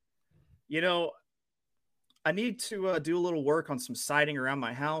need to do a little work on some siding around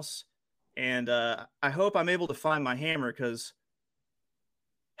my house, and I hope I'm able to find my hammer, because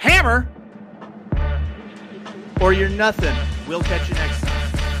hammer or you're nothing. We'll catch you next time.